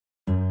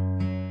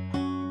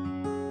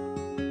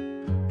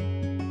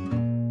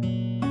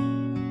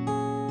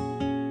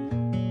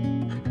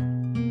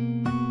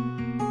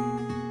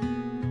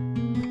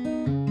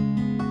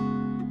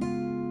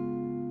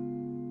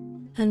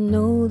I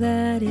know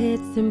that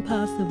it's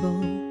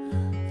impossible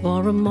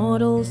for a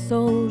mortal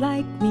soul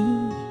like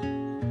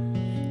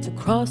me to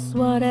cross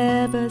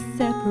whatever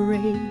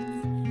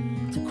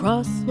separates, to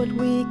cross what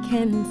we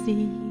can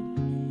see.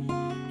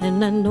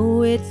 And I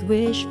know it's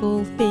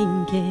wishful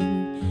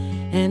thinking,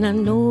 and I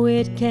know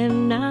it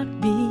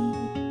cannot be,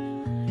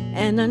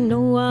 and I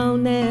know I'll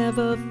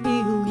never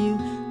feel you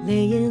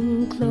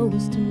laying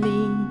close to me.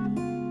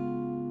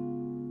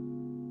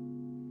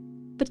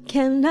 But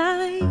can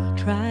I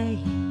try?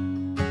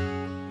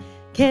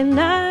 Can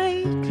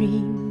I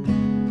dream?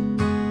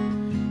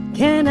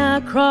 Can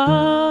I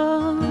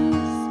cross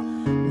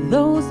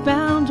those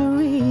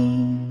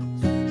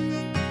boundaries?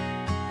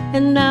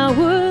 And I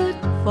would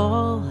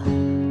fall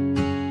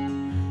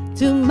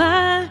to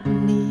my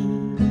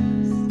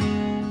knees,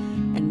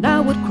 and I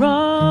would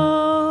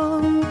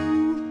crawl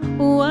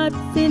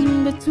what's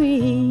in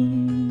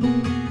between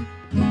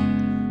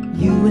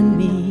you and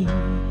me.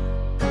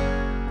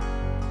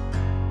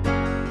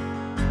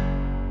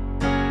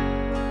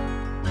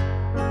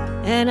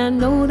 And I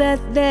know that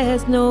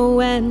there's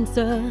no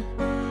answer,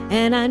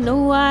 and I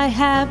know I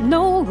have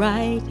no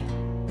right.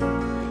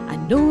 I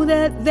know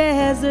that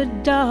there's a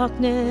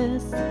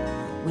darkness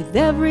with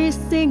every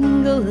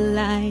single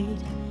light.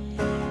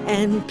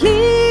 And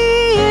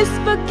please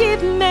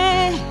forgive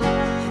me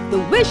the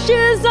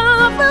wishes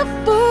of a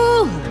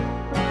fool.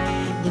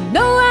 You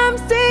know I'm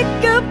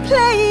sick of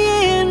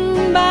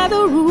playing by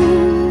the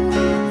rules.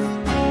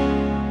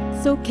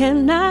 So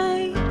can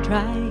I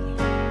try?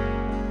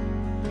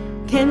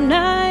 Can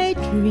I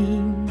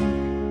dream?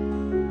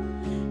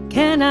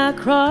 Can I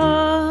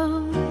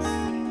cross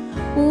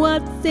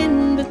what's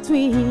in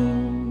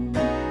between?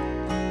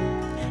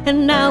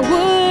 And I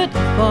would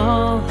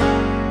fall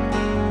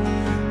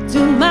to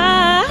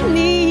my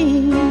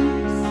knees,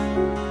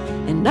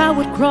 and I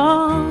would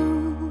crawl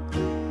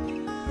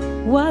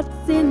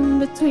what's in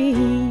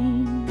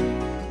between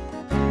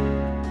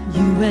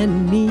you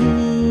and me.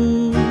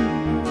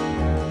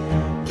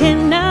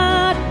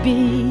 Cannot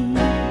be.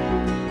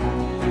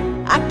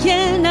 I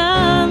can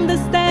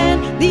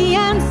understand the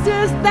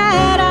answers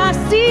that I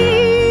see.